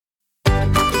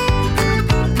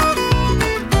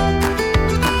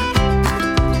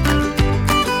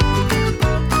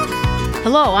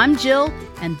Hello, I'm Jill,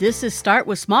 and this is Start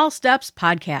with Small Steps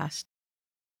podcast.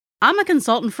 I'm a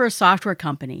consultant for a software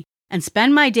company and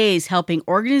spend my days helping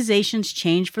organizations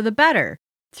change for the better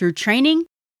through training,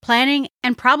 planning,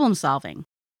 and problem solving.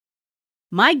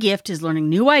 My gift is learning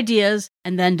new ideas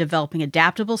and then developing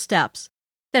adaptable steps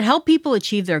that help people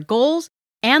achieve their goals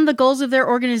and the goals of their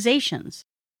organizations.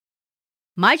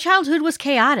 My childhood was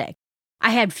chaotic.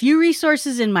 I had few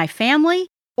resources in my family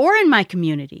or in my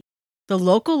community. The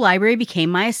local library became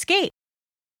my escape.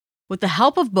 With the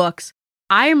help of books,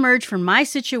 I emerged from my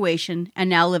situation and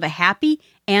now live a happy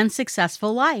and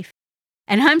successful life.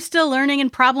 And I'm still learning and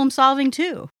problem solving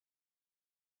too.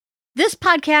 This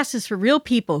podcast is for real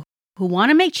people who want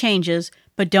to make changes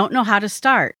but don't know how to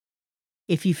start.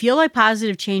 If you feel like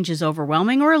positive change is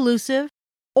overwhelming or elusive,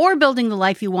 or building the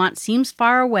life you want seems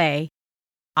far away,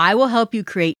 I will help you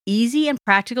create easy and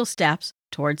practical steps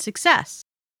towards success.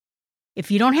 If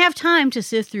you don't have time to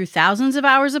sift through thousands of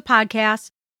hours of podcasts,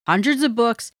 hundreds of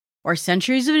books, or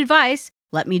centuries of advice,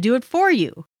 let me do it for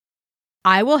you.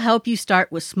 I will help you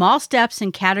start with small steps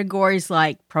in categories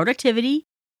like productivity,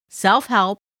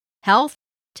 self-help, health,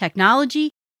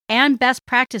 technology, and best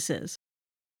practices.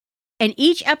 And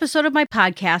each episode of my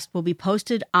podcast will be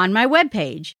posted on my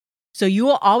webpage, so you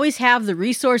will always have the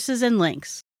resources and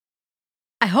links.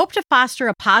 I hope to foster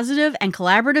a positive and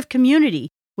collaborative community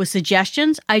with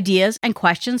suggestions, ideas, and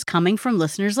questions coming from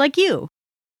listeners like you.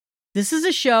 This is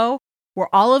a show where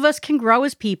all of us can grow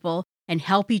as people and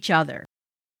help each other.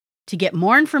 To get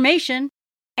more information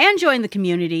and join the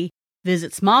community,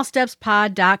 visit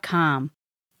smallstepspod.com.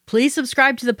 Please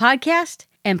subscribe to the podcast,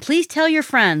 and please tell your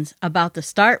friends about the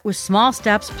Start with Small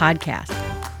Steps podcast.